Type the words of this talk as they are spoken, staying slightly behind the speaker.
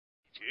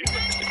Changing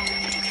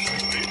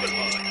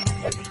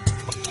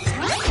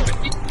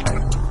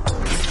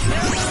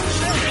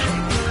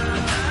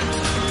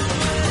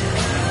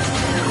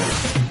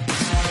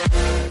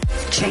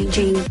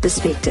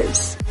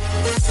Perspectives.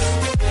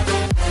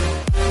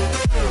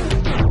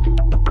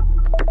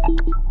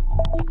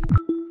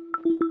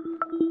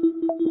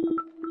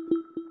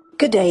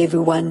 Good day,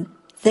 everyone.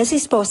 This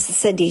is Pastor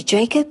Cindy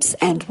Jacobs,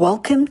 and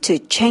welcome to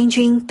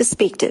Changing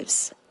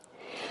Perspectives.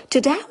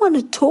 Today I want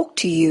to talk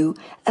to you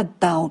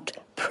about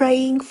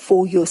praying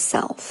for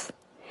yourself.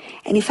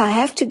 And if I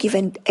have to give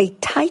a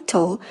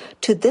title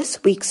to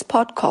this week's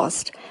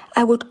podcast,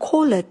 I would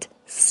call it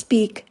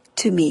Speak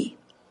to Me.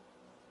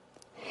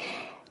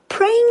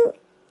 Praying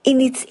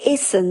in its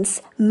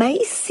essence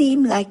may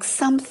seem like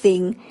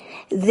something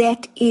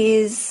that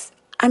is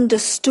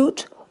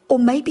understood, or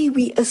maybe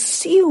we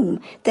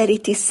assume that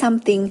it is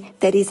something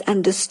that is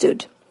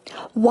understood.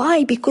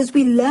 Why? Because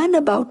we learn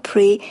about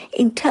prayer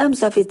in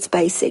terms of its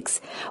basics.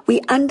 We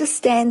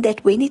understand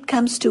that when it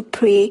comes to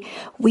prayer,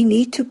 we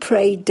need to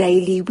pray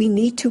daily. We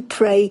need to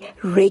pray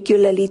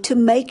regularly to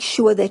make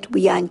sure that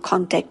we are in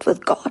contact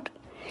with God.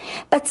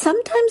 But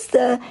sometimes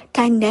the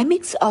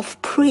dynamics of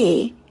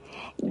prayer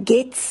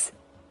gets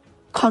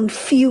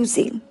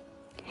confusing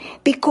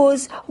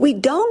because we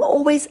don't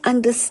always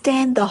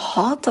understand the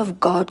heart of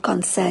God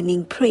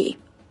concerning prayer.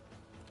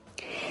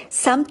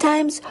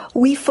 Sometimes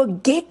we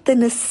forget the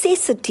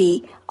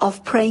necessity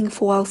of praying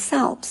for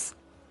ourselves.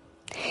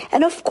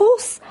 And of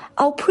course,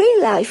 our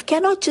prayer life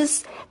cannot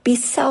just be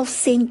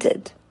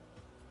self-centered.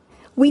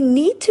 We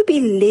need to be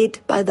led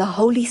by the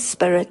Holy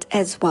Spirit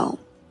as well.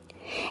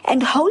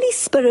 And Holy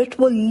Spirit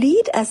will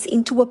lead us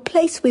into a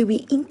place where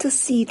we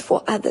intercede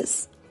for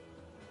others.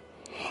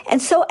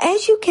 And so,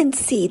 as you can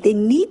see, there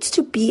needs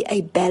to be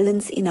a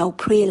balance in our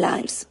prayer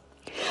lives,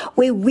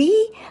 where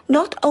we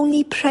not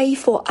only pray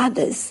for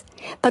others,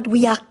 but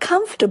we are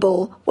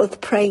comfortable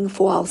with praying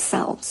for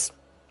ourselves.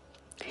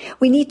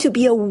 We need to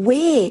be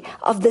aware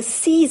of the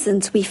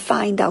seasons we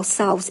find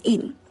ourselves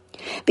in,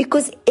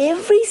 because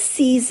every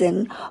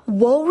season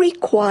will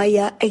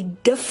require a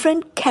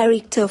different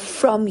character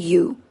from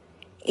you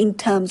in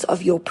terms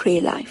of your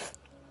prayer life.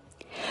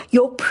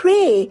 Your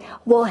prayer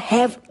will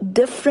have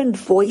different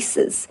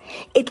voices.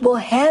 It will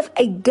have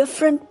a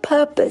different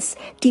purpose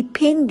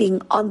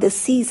depending on the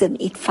season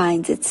it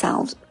finds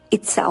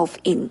itself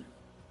in.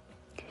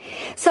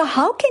 So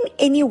how can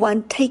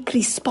anyone take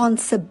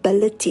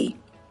responsibility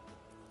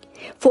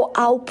for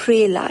our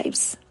prayer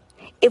lives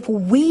if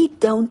we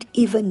don't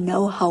even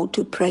know how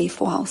to pray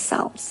for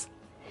ourselves?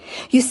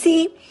 You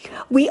see,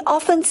 we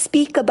often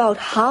speak about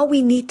how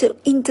we need to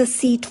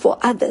intercede for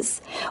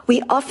others.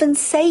 We often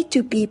say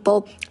to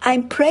people,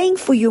 I'm praying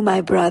for you,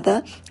 my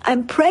brother.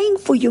 I'm praying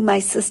for you, my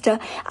sister.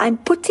 I'm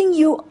putting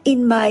you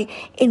in my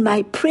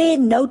prayer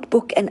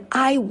notebook, and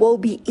I will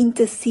be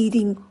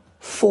interceding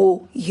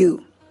for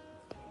you.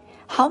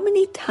 How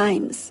many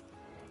times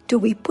do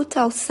we put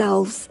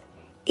ourselves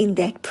in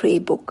that prayer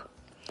book?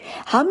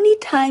 How many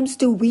times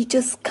do we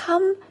just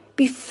come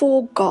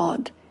before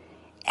God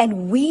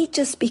and we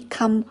just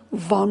become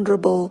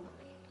vulnerable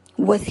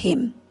with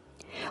Him?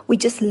 We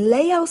just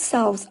lay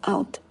ourselves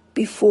out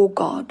before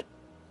God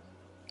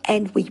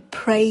and we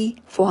pray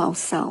for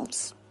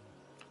ourselves.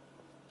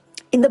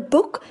 In the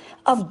book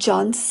of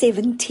John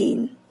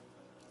 17,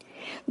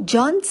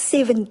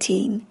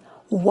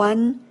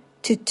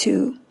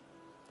 1-2,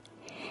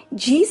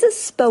 Jesus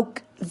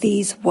spoke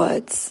these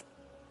words,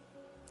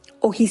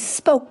 or He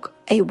spoke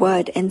a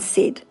word and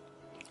said,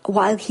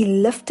 while He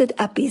lifted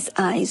up His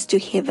eyes to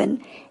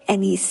heaven,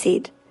 and He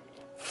said,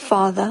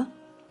 Father,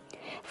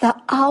 the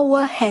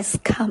hour has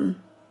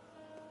come.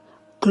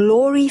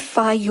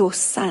 Glorify your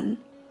Son,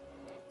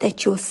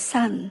 that your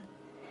Son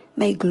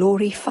may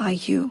glorify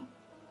you,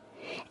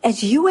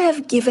 as you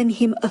have given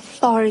Him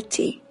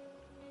authority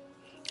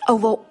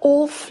over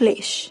all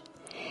flesh,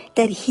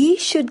 that He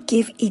should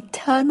give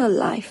eternal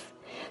life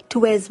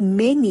to as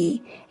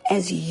many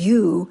as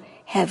you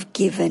have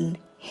given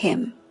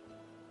Him.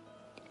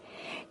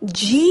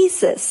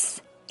 Jesus,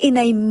 in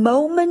a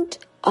moment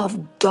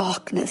of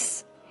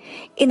darkness,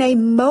 in a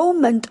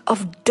moment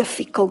of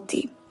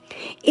difficulty,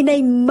 in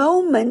a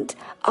moment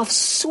of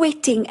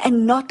sweating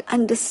and not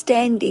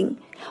understanding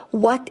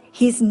what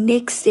His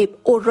next step,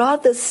 or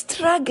rather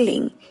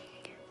struggling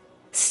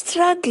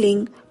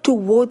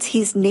towards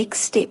His next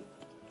step,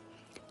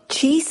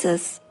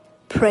 Jesus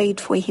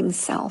prayed for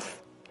Himself.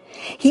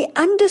 He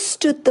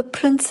understood the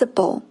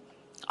principle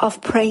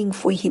of praying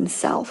for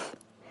Himself.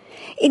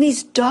 In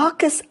His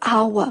darkest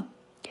hour,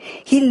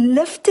 He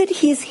lifted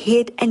His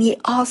head and He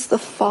asked the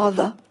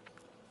Father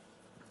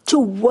to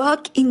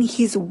work in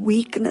His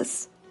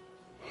weakness.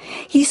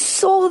 He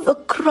saw the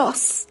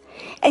cross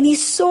and He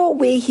saw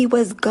where He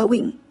was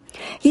going.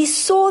 He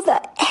saw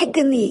the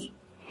agony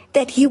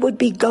that He would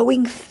be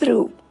going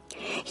through.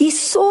 He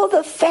saw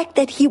the fact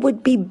that He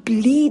would be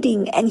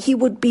bleeding and He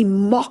would be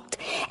mocked,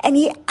 and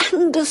He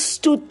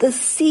understood the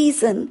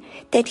season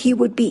that He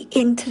would be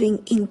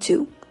entering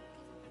into.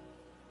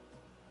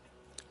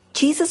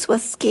 Jesus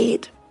was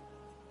scared.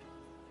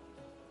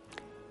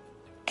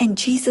 And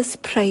Jesus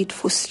prayed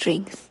for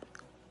strength.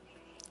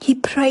 He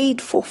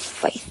prayed for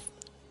faith.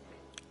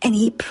 And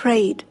he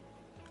prayed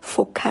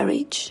for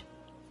courage.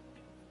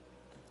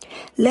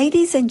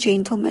 Ladies and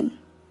gentlemen,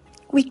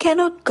 we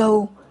cannot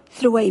go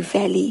through a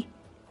valley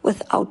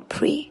without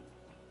prayer.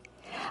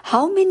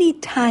 How many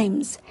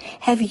times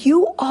have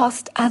you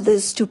asked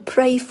others to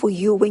pray for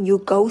you when you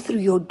go through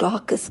your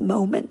darkest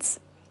moments?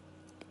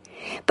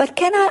 But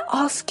can I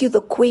ask you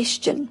the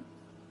question,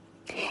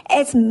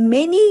 as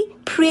many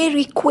prayer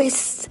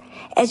requests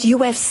as you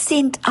have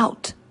sent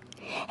out,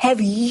 have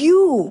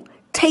you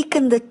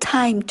taken the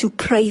time to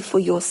pray for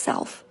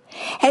yourself?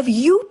 Have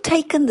you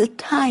taken the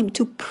time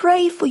to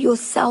pray for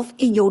yourself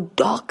in your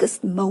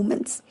darkest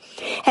moments?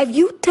 Have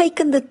you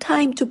taken the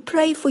time to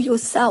pray for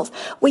yourself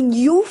when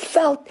you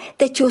felt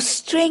that your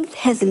strength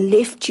has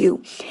left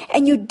you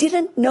and you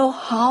didn't know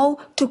how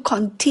to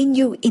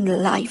continue in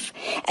life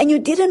and you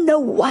didn't know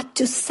what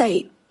to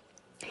say?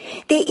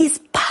 There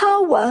is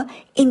power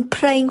in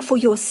praying for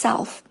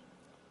yourself.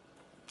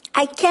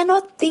 I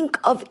cannot think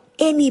of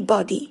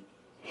anybody,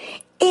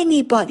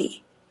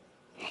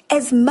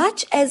 as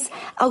much as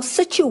our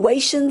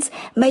situations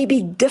may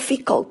be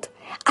difficult,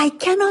 I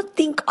cannot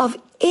think of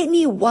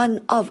any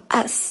one of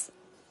us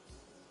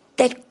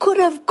that could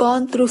have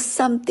gone through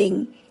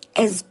something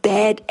as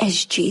bad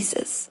as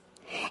Jesus.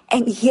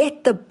 And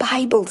yet the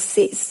Bible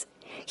says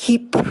he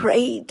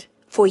prayed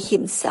for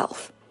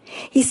himself.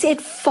 He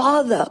said,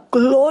 Father,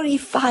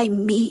 glorify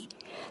me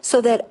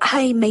so that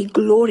I may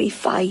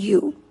glorify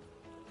you.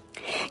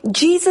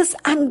 Jesus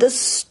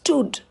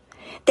understood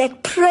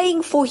that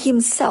praying for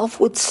himself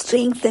would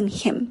strengthen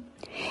him.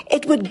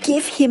 It would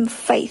give him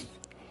faith,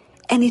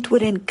 and it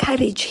would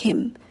encourage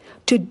him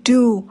to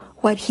do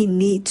what he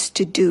needs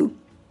to do.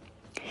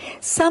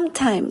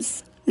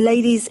 Sometimes,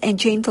 ladies and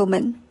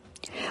gentlemen,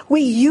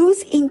 we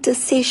use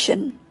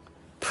intercession,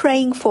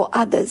 praying for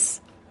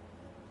others,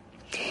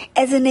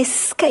 as an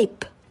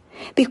escape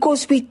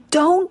because we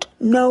don't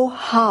know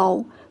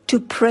how to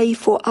pray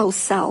for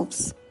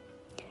ourselves.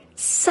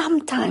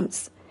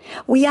 Sometimes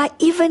we are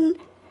even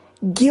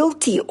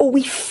guilty, or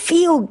we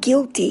feel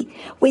guilty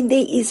when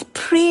there is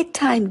prayer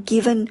time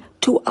given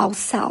to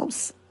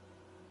ourselves.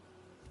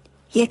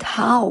 Yet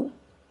how?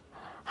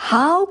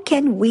 How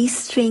can we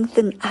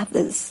strengthen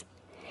others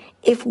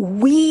if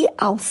we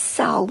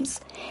ourselves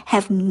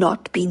have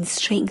not been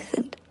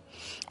strengthened?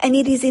 And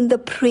it is in the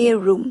prayer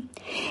room.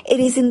 It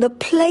is in the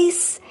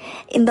place,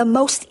 in the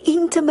most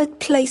intimate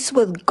place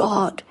with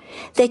God,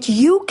 that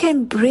you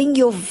can bring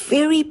your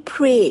very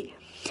prayer,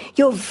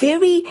 your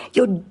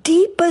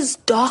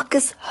deepest,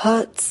 darkest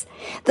hurts,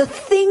 the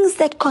things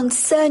that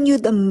concern you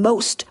the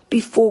most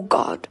before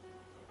God.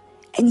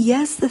 And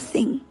here's the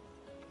thing,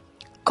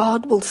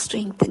 God will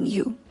strengthen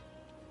you.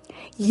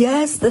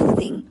 Here's the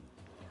thing,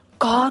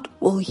 God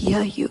will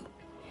hear you,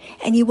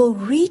 and he will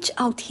reach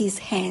out his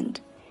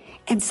hand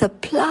and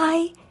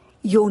supply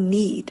your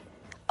need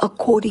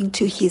according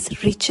to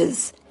his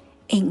riches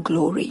in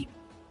glory.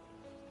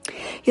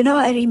 You know,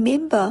 I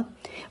remember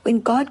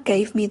when God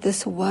gave me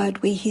this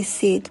word where he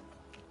said,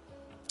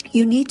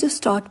 you need to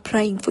start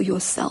praying for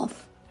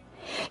yourself.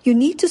 You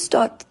need to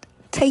start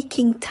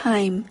taking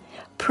time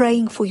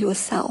praying for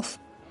yourself,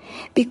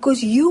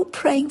 because you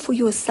praying for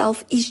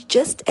yourself is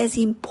just as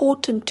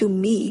important to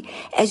me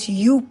as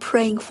you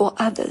praying for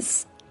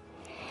others.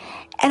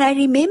 And I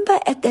remember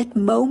at that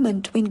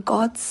moment when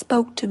God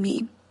spoke to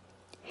me,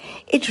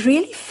 it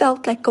really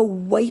felt like a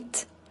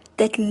weight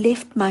that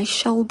left my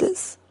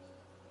shoulders.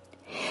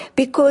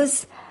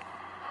 Because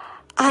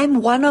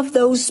I'm one of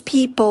those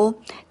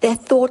people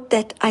that thought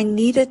that I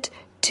needed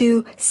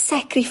to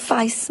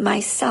sacrifice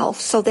myself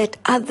so that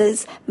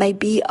others may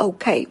be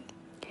okay.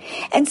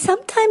 And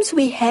sometimes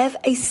we have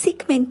a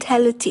sick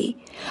mentality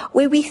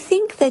where we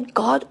think that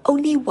God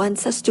only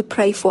wants us to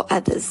pray for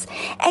others.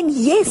 And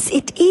yes,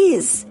 it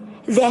is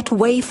that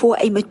way for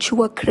a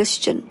mature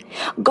Christian.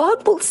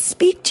 God will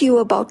speak to you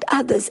about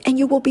others, and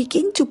you will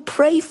begin to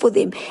pray for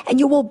them, and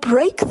you will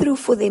break through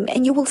for them,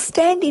 and you will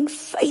stand in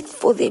faith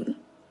for them.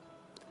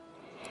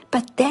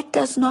 But that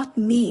does not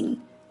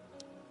mean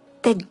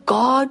that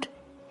God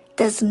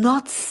does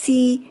not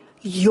see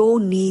your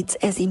needs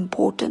as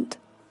important.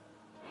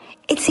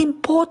 It's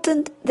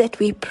important that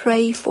we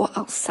pray for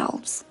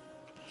ourselves.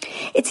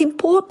 It's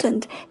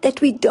important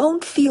that we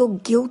don't feel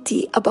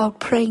guilty about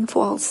praying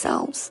for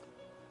ourselves.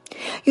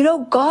 You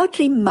know, God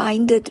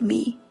reminded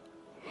me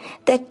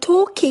that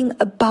talking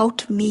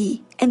about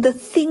me and the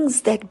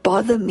things that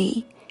bother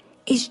me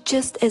is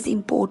just as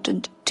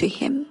important to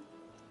him.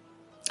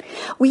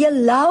 We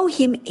allow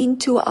him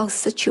into our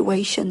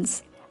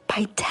situations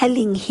by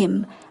telling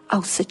him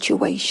our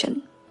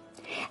situation.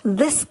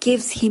 This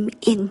gives him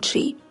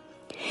entry.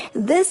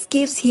 This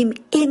gives him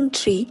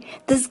entry.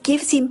 This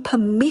gives him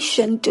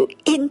permission to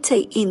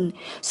enter in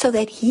so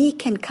that he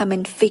can come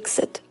and fix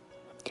it.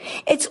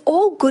 It's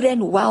all good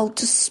and well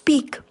to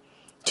speak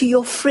to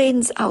your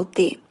friends out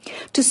there,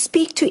 to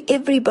speak to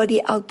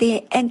everybody out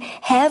there and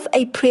have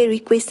a prayer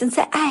request and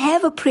say, I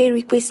have a prayer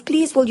request,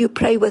 please will you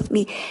pray with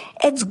me?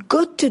 It's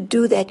good to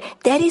do that.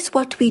 That is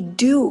what we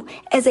do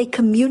as a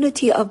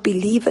community of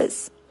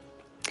believers.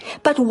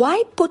 But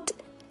why put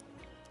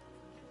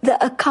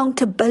the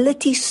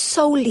accountability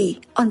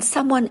solely on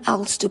someone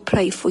else to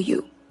pray for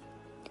you?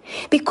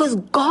 Because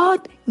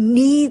God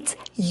needs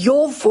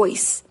your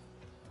voice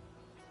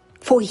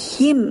for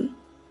Him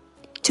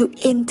to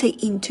enter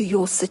into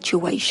your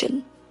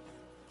situation.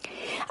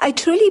 I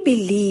truly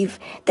believe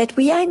that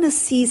we are in a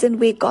season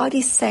where God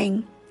is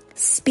saying,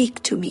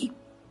 speak to me.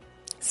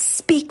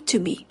 Speak to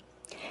me.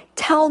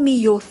 Tell me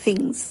your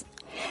things.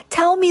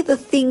 Tell me the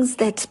things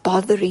that's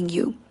bothering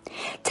you.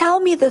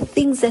 Tell me the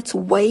things that's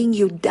weighing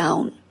you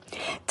down.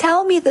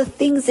 Tell me the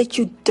things that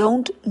you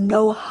don't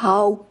know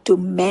how to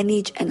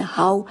manage and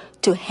how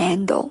to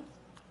handle.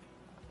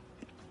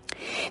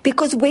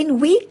 Because when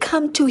we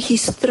come to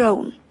His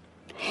throne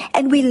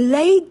and we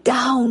lay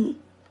down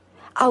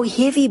our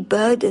heavy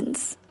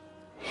burdens,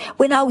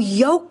 when our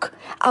yoke,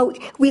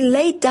 we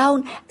lay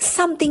down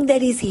something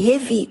that is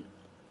heavy,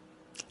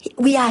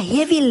 we are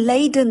heavy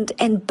laden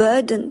and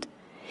burdened,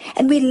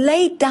 and we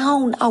lay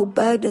down our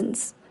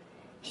burdens,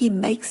 He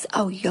makes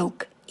our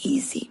yoke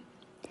easy.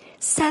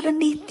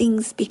 Suddenly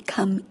things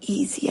become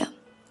easier.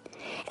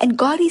 And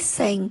God is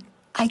saying,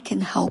 I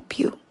can help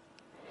you,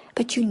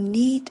 but you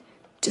need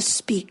to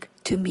speak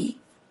to me.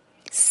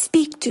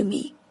 Speak to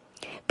me.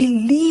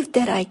 Believe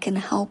that I can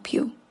help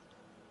you.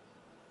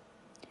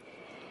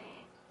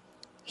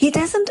 He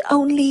doesn't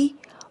only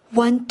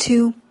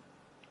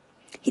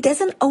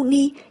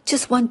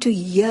just want to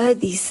hear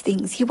these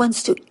things. He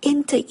wants to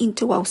enter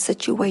into our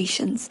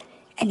situations,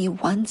 and He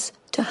wants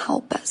to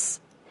help us.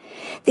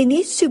 There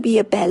needs to be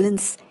a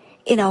balance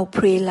in our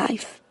prayer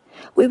life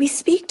where we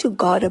speak to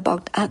God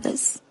about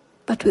others,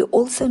 but we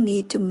also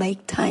need to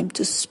make time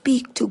to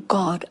speak to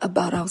God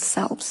about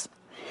ourselves.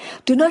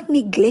 Do not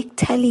neglect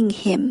telling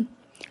Him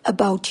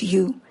about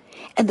you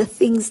and the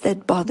things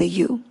that bother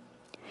you.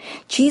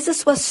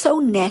 Jesus was so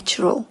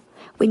natural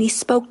when He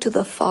spoke to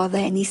the Father,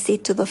 and He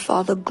said to the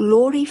Father,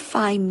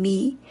 glorify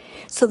me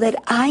so that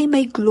I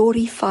may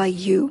glorify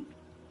you.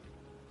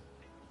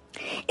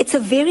 It's a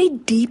very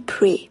deep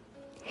prayer.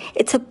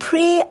 It's a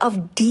prayer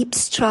of deep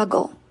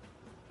struggle.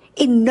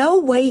 In no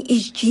way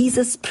is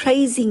Jesus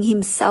praising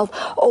Himself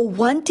or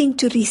wanting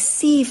to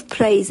receive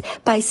praise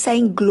by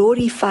saying,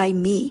 glorify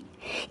me.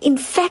 In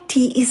fact,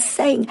 He is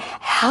saying,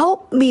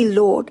 help me,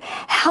 Lord,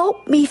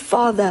 help me,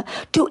 Father,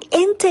 to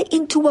enter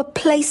into a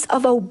place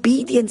of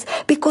obedience,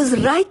 because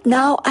right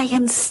now I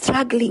am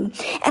struggling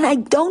and I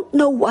don't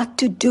know what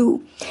to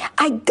do.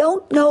 I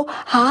don't know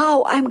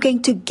how I'm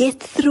going to get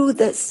through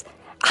this.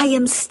 I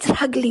am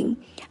struggling.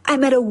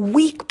 I'm at a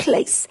weak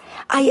place.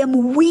 I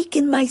am weak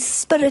in my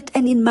spirit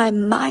and in my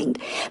mind,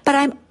 but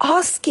I'm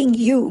asking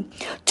you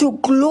to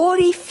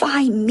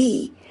glorify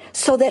me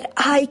so that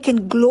I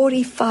can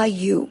glorify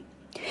you.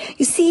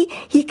 You see,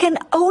 He can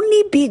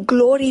only be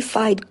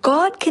glorified.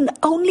 God can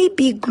only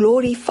be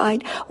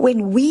glorified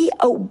when we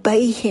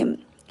obey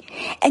Him.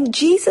 And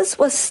Jesus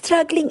was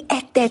struggling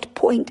at that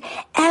point.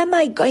 Am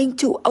I going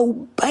to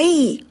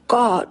obey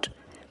God?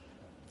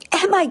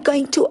 Am I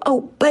going to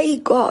obey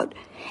God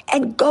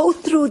and go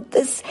through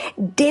this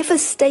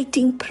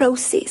devastating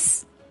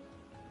process?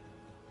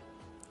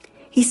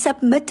 He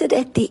submitted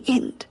at the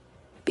end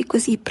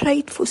because he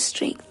prayed for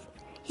strength.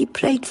 He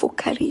prayed for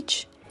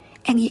courage.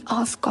 And he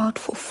asked God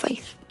for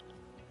faith.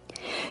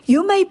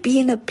 You may be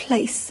in a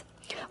place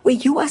where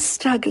you are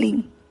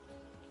struggling.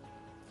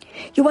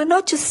 You are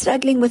not just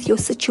struggling with your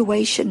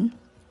situation,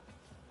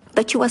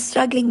 but you are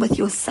struggling with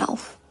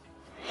yourself.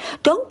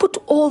 Don't put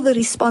all the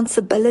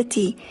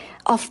responsibility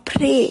of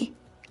prayer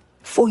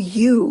for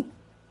you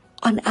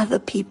on other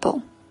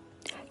people.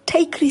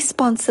 Take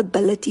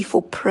responsibility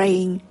for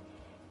praying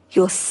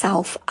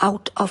yourself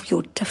out of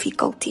your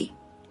difficulty.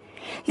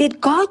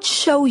 Let God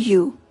show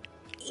you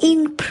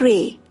in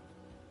prayer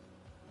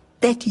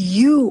that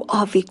you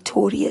are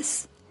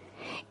victorious.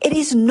 It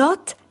is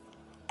not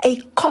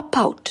a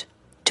cop-out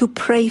to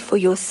pray for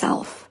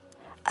yourself.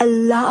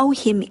 Allow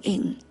Him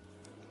in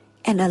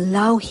and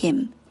allow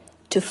Him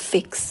to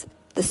fix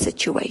the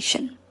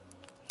situation.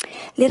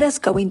 Let us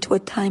go into a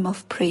time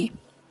of prayer.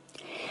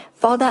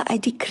 Father, I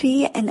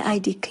decree and I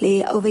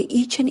declare over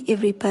each and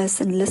every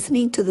person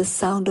listening to the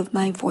sound of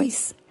my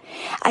voice.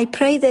 I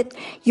pray that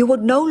you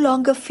would no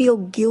longer feel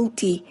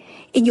guilty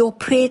in your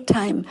prayer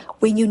time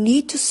when you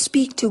need to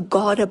speak to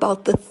God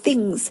about the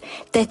things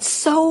that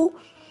so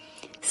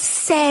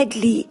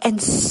sadly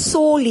and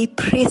sorely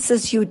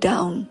presses you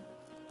down.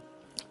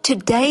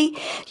 Today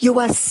you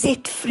are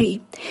set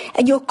free,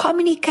 and your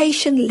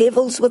communication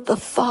levels with the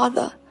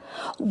Father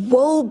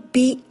will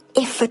be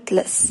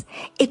effortless.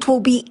 It will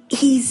be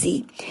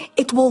easy.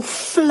 It will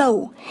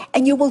flow.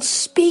 And you will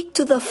speak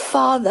to the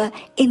Father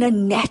in a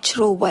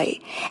natural way.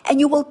 And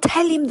you will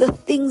tell Him the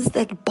things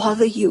that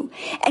bother you.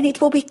 And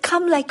it will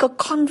become like a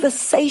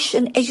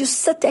conversation as you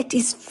sit at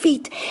His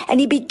feet. And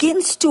He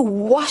begins to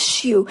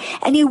wash you.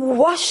 And He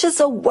washes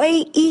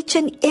away each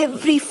and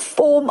every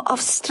form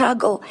of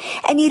struggle.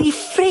 And He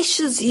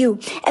refreshes you.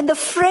 And the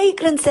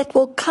fragrance that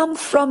will come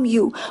from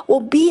you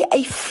will be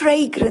a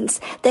fragrance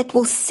that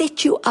will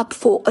set you up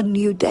for a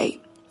new day.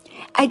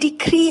 I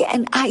decree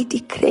and I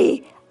declare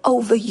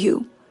over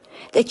you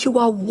that you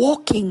are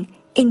walking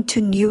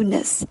into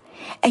newness,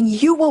 and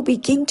you will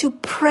begin to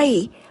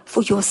pray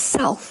for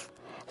yourself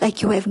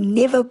like you have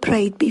never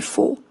prayed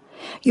before.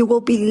 You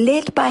will be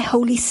led by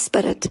Holy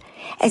Spirit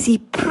as He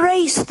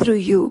prays through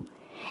you,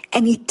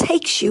 and He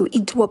takes you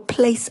into a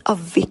place of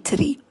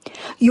victory.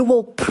 You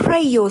will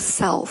pray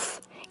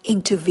yourself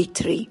into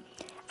victory.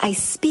 I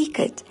speak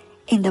it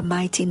in the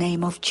mighty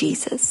name of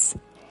Jesus.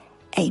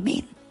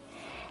 Amen.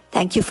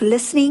 Thank you for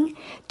listening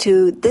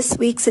to this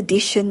week's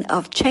edition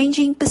of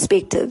Changing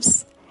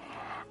Perspectives.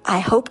 I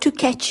hope to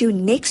catch you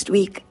next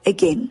week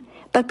again.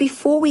 But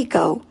before we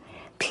go,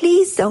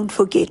 please don't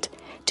forget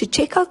to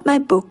check out my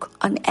book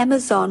on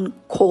Amazon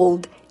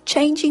called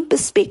Changing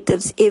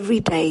Perspectives Every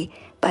Day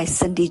by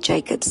Cindy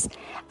Jacobs.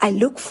 I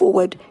look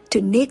forward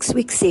to next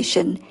week's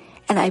session,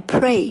 and I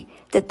pray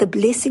that the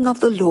blessing of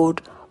the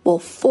Lord will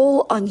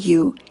fall on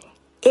you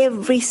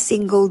every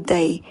single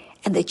day,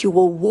 and that you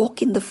will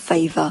walk in the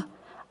favor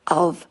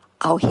of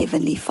our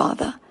Heavenly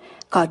Father.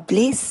 God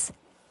bless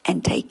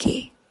and take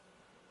care.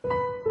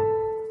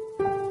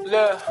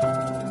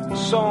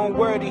 So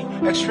unworthy,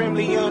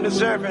 extremely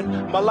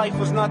undeserving. My life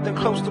was nothing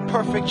close to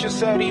perfect, you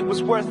said He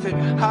was worth it.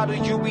 How do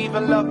you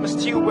even love me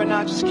still when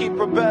I just keep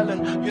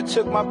rebelling? You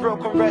took my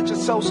broken, wretched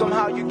soul,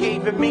 somehow you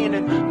gave it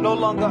meaning. No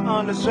longer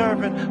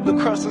undeserving, the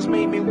cross has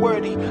made me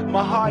worthy.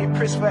 My high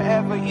priest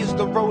forever is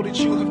the road that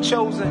you have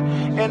chosen.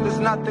 And there's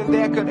nothing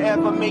that could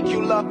ever make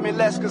you love me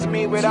less, cause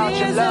me without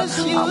your love,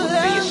 I would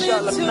be a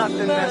shell of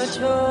nothingness.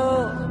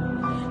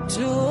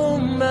 Too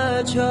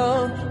much,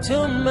 oh,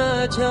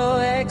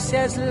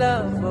 excess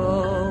love,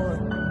 oh.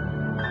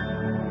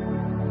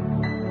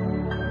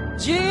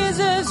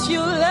 Jesus,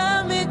 you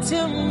love me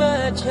too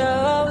much,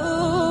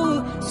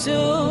 oh.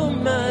 Too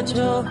much,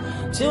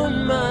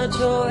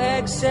 oh,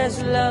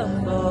 excess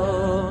love,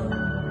 oh.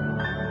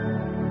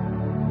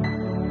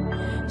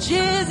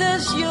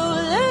 Jesus, you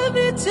love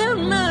me too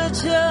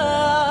much,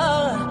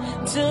 oh.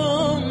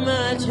 Too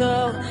much,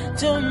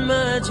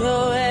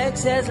 oh,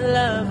 excess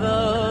love,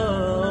 oh.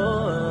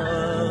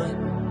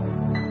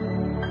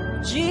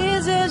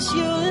 Jesus,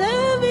 you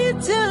love me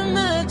too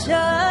much,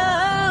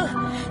 oh.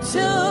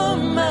 Too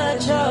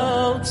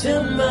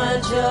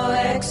much, oh,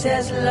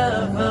 excess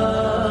love,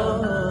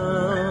 oh.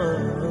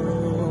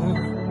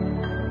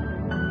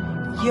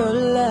 Your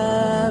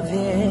love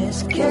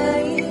is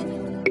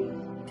kind,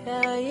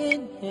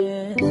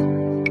 yes.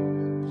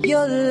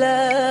 Your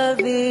love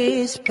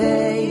is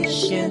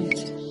patient.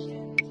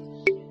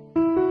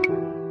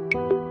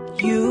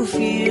 You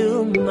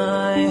fill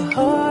my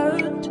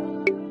heart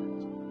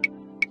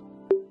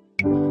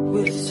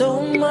with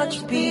so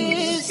much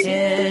peace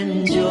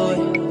and joy.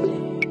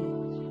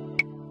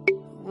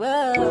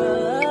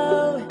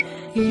 Wow,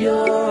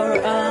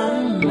 you're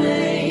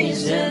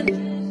amazing.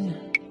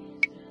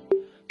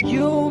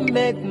 You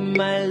make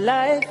my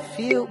life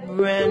feel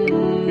brand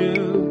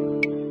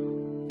new,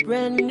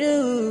 brand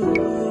new.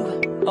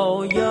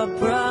 All your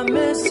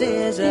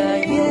promises are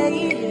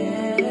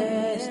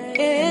yes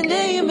and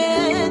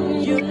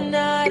amen. You're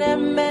not a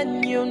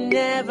man, you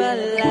never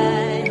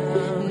lie.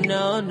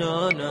 No,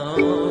 no, no.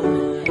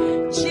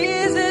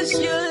 Jesus,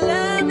 you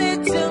love me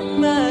too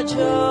much,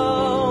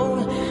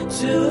 oh.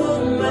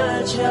 Too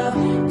much,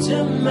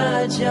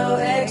 oh,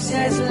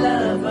 excess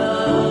love,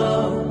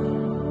 oh.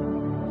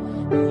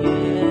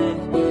 Yeah.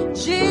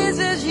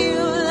 Jesus, you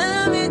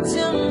love me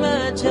too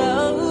much,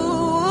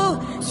 oh.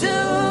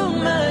 Too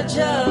much,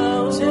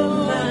 oh,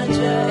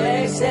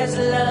 excess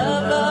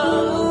love,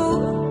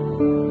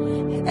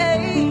 oh.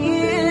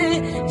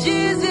 Hey,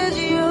 Jesus,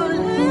 you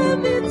love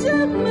me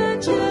too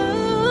much,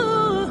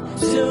 oh.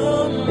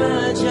 Too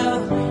much, oh,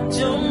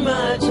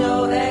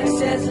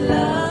 excess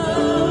love.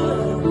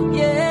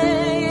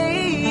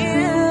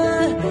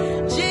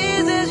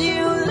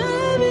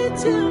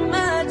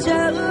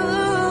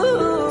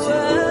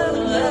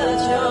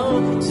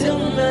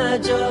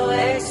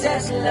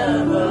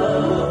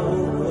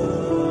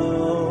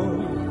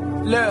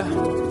 Look,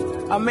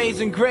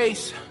 Amazing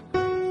Grace.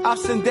 I've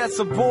seen deaths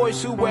of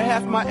boys who were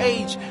half my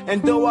age,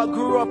 and though I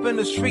grew up in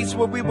the streets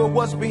where we were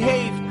once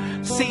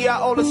behaved, see, I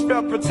always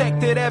felt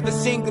protected every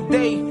single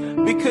day,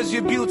 because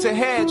you built a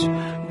hedge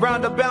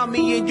round about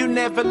me and you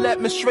never let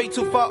me stray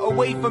too far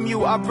away from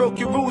you. I broke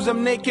your rules,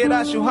 I'm naked,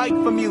 I should hide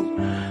from you.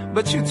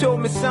 But you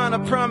told me, son,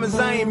 I promise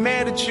I ain't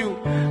mad at you.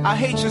 I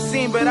hate your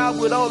scene, but I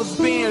would always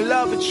be in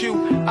love with you.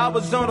 I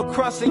was on the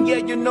cross and yeah,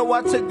 you know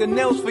I took the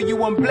nails for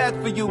you. I'm black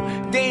for you.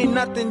 There ain't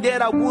nothing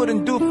that I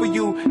wouldn't do for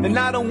you. And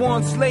I don't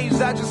want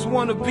slaves, I just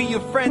want to be a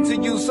friend to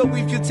you. So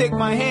if you take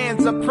my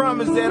hands, I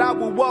promise that I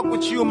will walk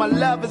with you. My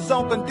love is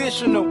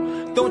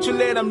unconditional. Don't you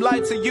let them lie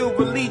to you.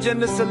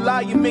 Religion is a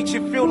lie, it makes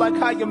you feel like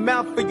I am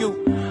out for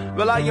you.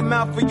 Well, I am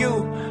out for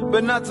you,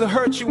 but not to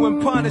hurt you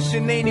and punish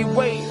in any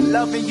way.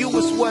 Loving you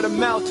is what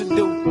I'm out to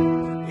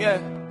do.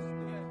 Yeah.